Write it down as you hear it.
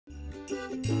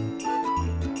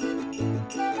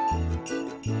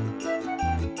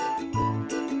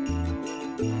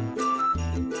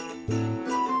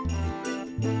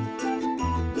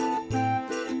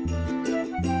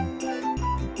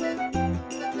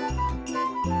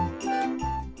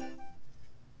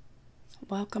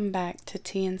Welcome back to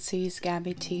TNC's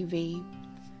Gabby TV.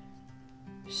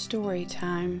 Story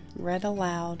time, read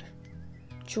aloud.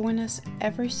 Join us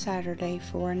every Saturday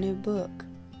for a new book.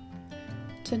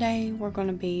 Today we're going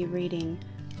to be reading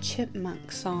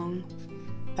Chipmunk Song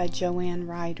by Joanne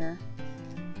Ryder.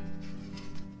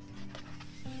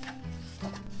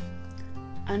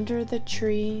 Under the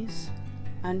trees,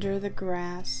 under the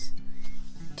grass,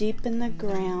 deep in the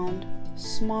ground,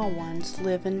 small ones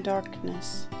live in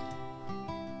darkness.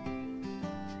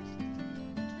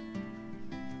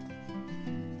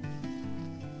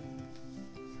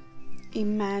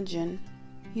 Imagine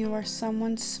you are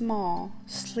someone small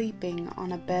sleeping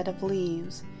on a bed of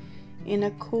leaves in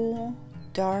a cool,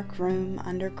 dark room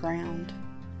underground.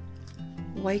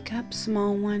 Wake up,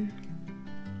 small one.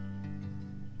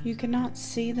 You cannot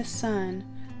see the sun,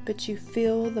 but you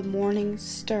feel the morning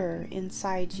stir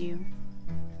inside you.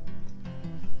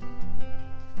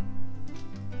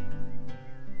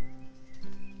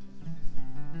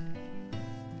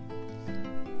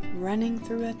 Running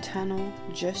through a tunnel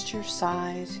just your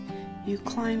size, you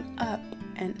climb up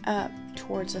and up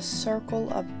towards a circle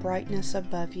of brightness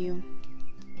above you.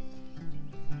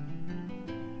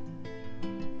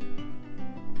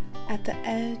 At the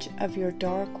edge of your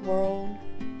dark world,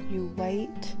 you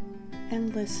wait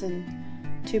and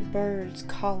listen to birds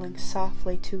calling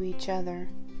softly to each other,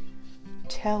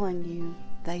 telling you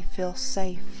they feel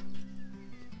safe.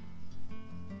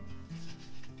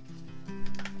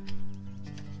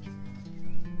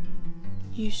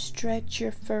 You stretch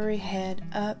your furry head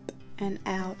up and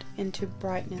out into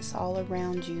brightness all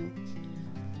around you.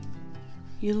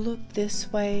 You look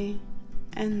this way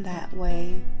and that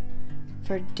way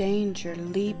for danger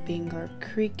leaping or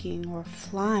creaking or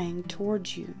flying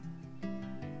towards you,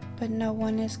 but no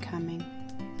one is coming.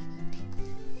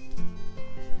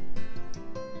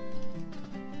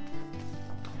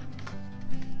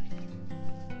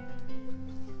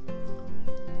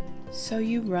 So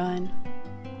you run,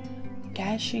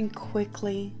 dashing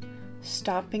quickly,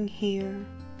 stopping here,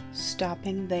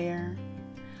 stopping there,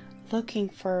 looking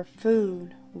for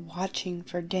food, watching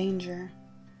for danger.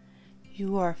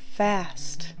 You are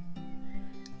fast,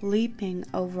 leaping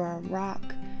over a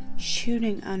rock,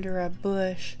 shooting under a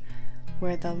bush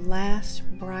where the last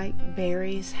bright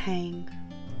berries hang.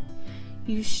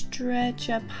 You stretch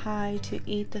up high to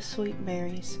eat the sweet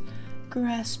berries,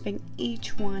 grasping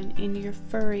each one in your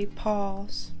furry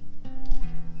paws.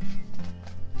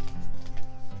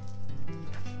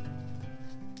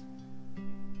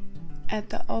 At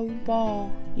the old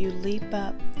wall, you leap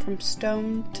up from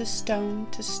stone to stone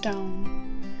to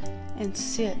stone and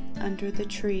sit under the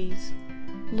trees,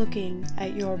 looking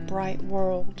at your bright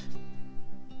world.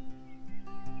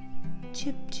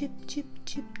 Chip, chip, chip,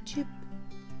 chip, chip,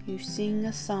 you sing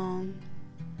a song.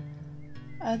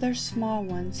 Other small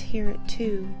ones hear it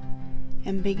too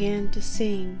and begin to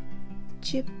sing,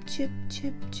 chip, chip,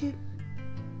 chip, chip.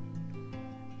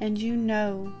 And you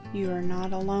know you are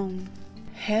not alone.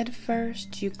 Head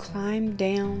first, you climb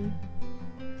down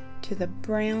to the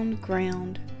brown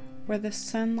ground where the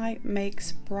sunlight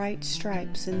makes bright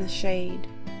stripes in the shade.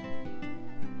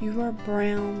 You are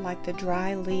brown like the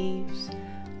dry leaves,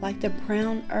 like the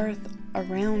brown earth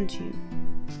around you.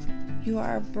 You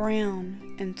are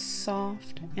brown and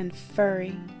soft and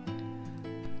furry.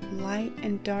 Light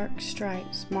and dark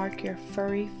stripes mark your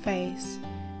furry face,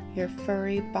 your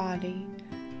furry body,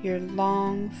 your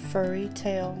long furry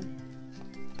tail.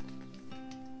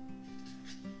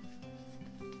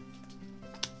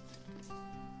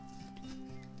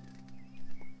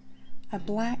 A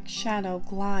black shadow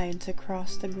glides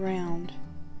across the ground.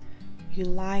 You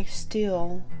lie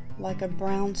still like a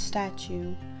brown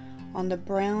statue on the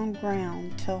brown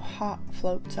ground till Hawk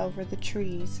floats over the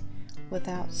trees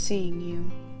without seeing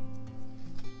you.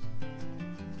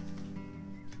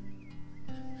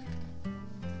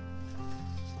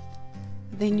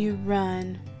 Then you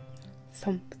run,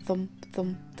 thump, thump,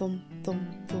 thump, thump,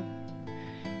 thump, thump.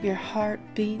 Your heart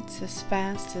beats as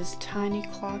fast as a tiny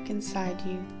clock inside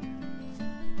you.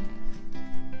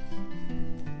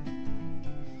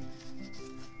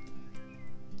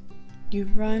 You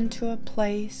run to a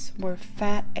place where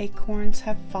fat acorns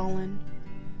have fallen.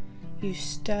 You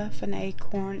stuff an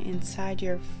acorn inside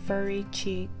your furry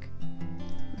cheek,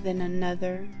 then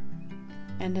another,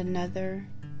 and another,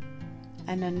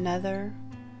 and another,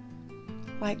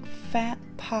 Like fat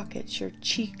pockets, your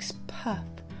cheeks puff,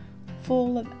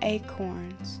 full of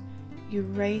acorns. You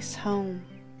race home,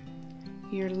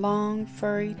 your long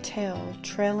furry tail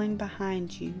trailing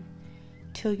behind you,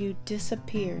 till you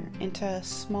disappear into a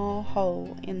small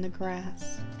hole in the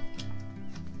grass.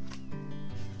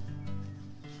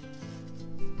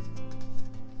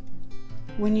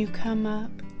 When you come up,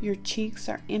 your cheeks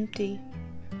are empty.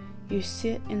 You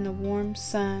sit in the warm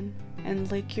sun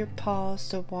and lick your paws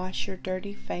to wash your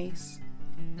dirty face.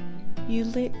 You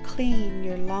lick clean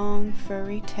your long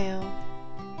furry tail.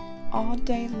 All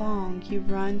day long you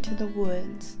run to the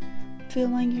woods,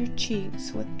 filling your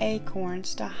cheeks with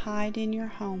acorns to hide in your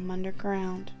home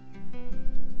underground.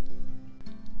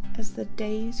 As the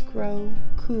days grow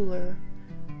cooler,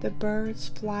 the birds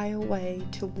fly away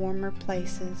to warmer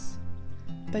places,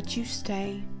 but you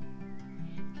stay,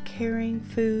 carrying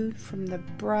food from the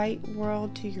bright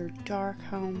world to your dark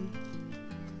home.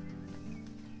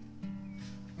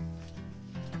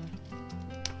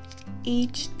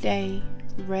 Each day,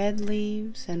 red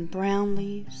leaves and brown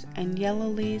leaves and yellow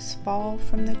leaves fall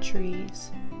from the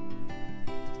trees.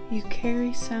 You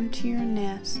carry some to your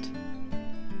nest,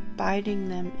 biting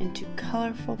them into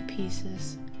colorful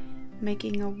pieces,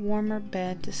 making a warmer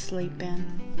bed to sleep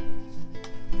in.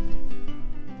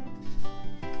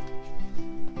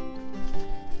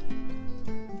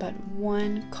 But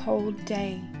one cold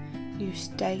day, you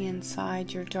stay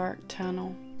inside your dark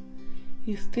tunnel.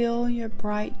 You fill your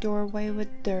bright doorway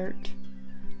with dirt.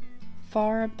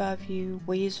 Far above you,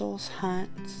 weasels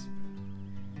hunts,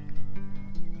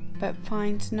 but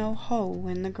finds no hole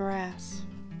in the grass.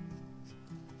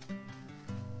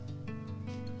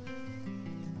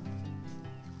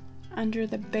 Under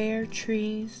the bare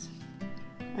trees,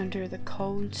 under the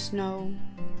cold snow,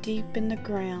 deep in the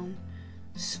ground,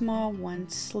 small one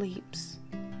sleeps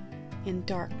in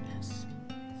darkness.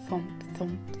 Thump,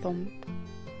 thump, thump.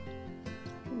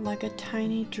 Like a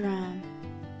tiny drum,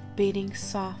 beating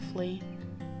softly,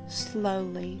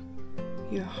 slowly,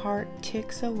 your heart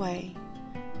ticks away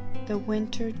the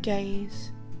winter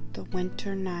days, the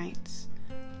winter nights,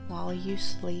 while you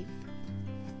sleep.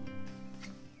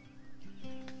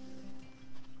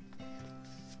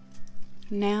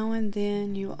 Now and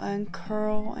then you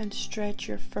uncurl and stretch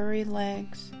your furry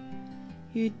legs.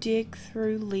 You dig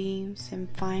through leaves and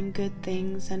find good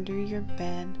things under your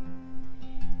bed.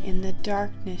 In the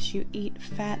darkness you eat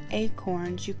fat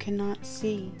acorns you cannot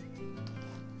see.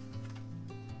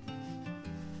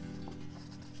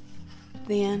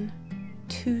 Then,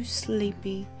 too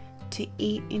sleepy to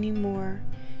eat anymore,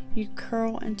 you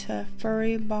curl into a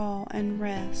furry ball and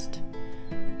rest.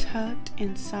 Tucked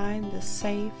inside the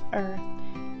safe earth,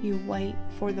 you wait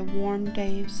for the warm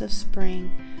days of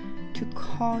spring to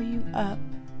call you up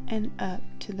and up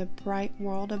to the bright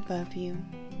world above you.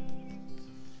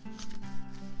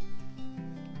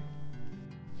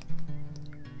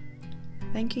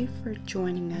 Thank you for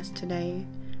joining us today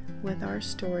with our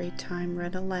story time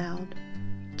read aloud,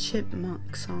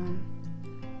 Chipmunk Song.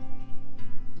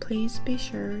 Please be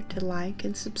sure to like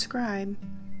and subscribe,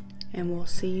 and we'll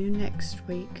see you next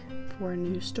week for a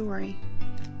new story.